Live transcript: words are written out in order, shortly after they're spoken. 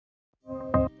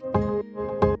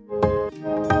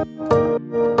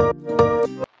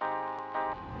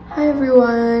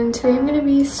everyone, today I'm going to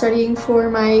be studying for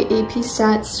my AP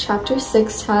Stats Chapter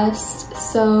 6 test.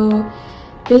 So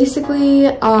basically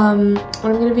what I'm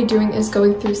going to be doing is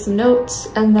going through some notes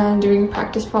and then doing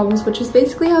practice problems, which is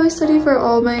basically how I study for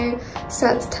all my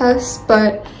stats tests.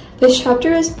 But this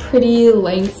chapter is pretty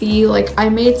lengthy. Like, I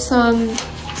made some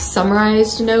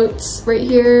summarized notes right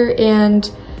here and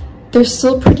they're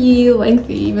still pretty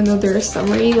lengthy even though they're a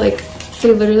summary. Like,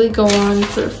 they literally go on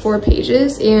for 4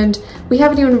 pages and we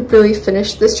haven't even really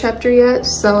finished this chapter yet,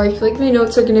 so I feel like my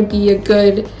notes are going to be a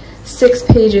good 6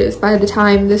 pages by the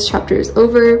time this chapter is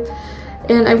over.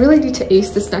 And I really need to ace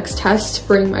this next test to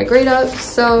bring my grade up,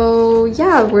 so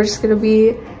yeah, we're just going to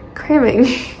be cramming.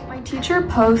 My teacher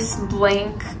posts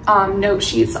blank note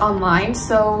sheets online,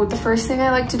 so the first thing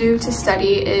I like to do to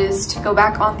study is to go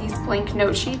back on these blank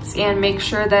note sheets and make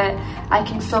sure that I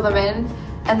can fill them in.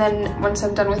 And then once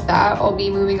I'm done with that, I'll be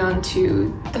moving on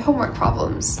to the homework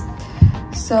problems.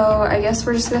 So I guess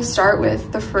we're just gonna start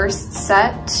with the first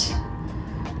set.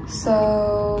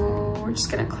 So we're just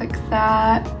gonna click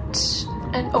that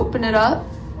and open it up.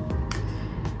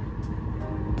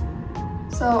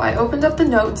 So I opened up the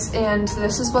notes and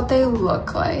this is what they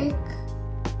look like.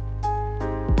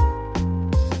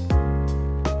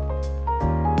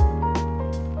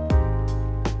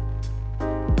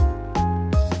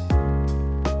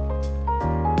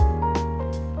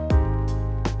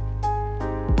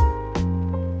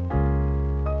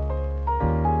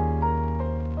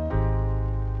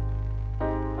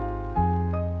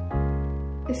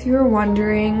 If you were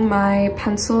wondering, my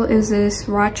pencil is this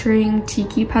Rotring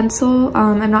Tiki pencil.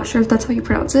 I'm not sure if that's how you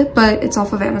pronounce it, but it's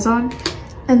off of Amazon.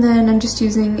 And then I'm just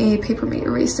using a Paper Mate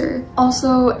eraser.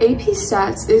 Also, AP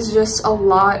Stats is just a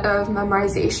lot of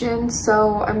memorization,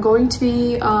 so I'm going to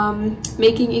be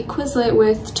making a Quizlet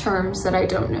with terms that I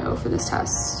don't know for this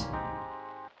test.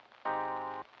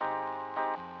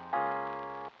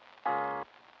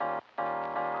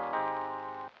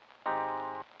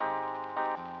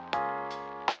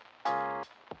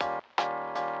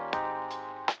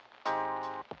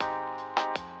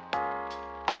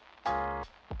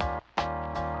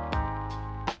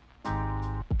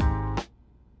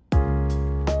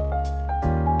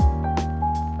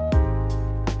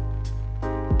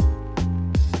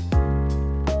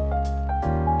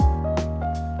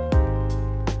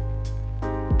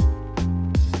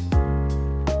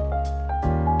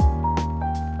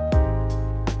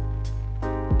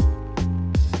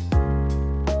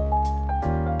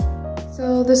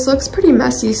 So this looks pretty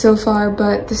messy so far,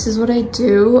 but this is what I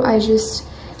do. I just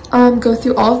go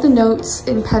through all of the notes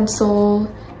in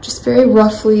pencil, just very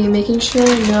roughly, making sure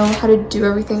I know how to do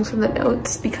everything from the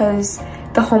notes, because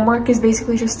the homework is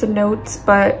basically just the notes,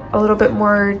 but a little bit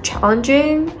more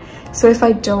challenging. So if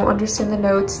I don't understand the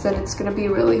notes, then it's gonna be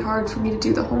really hard for me to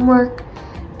do the homework.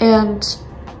 And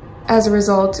as a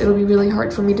result, it'll be really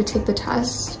hard for me to take the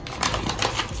test.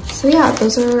 So yeah,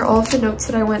 those are all of the notes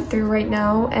that I went through right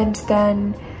now, and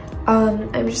then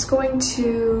I'm just going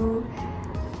to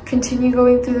continue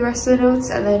going through the rest of the notes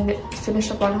and then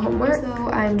finish up on homework. So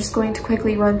I'm just going to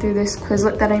quickly run through this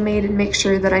Quizlet that I made and make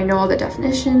sure that I know all the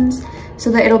definitions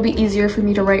so that it'll be easier for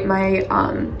me to write my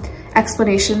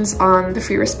explanations on the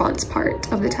free response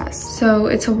part of the test. So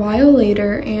it's a while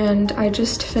later and I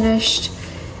just finished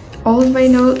all of my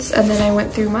notes, and then I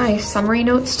went through my summary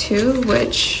notes too,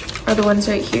 which are the ones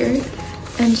right here.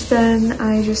 And then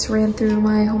I just ran through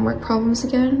my homework problems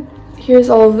again. Here's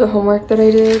all of the homework that I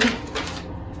did.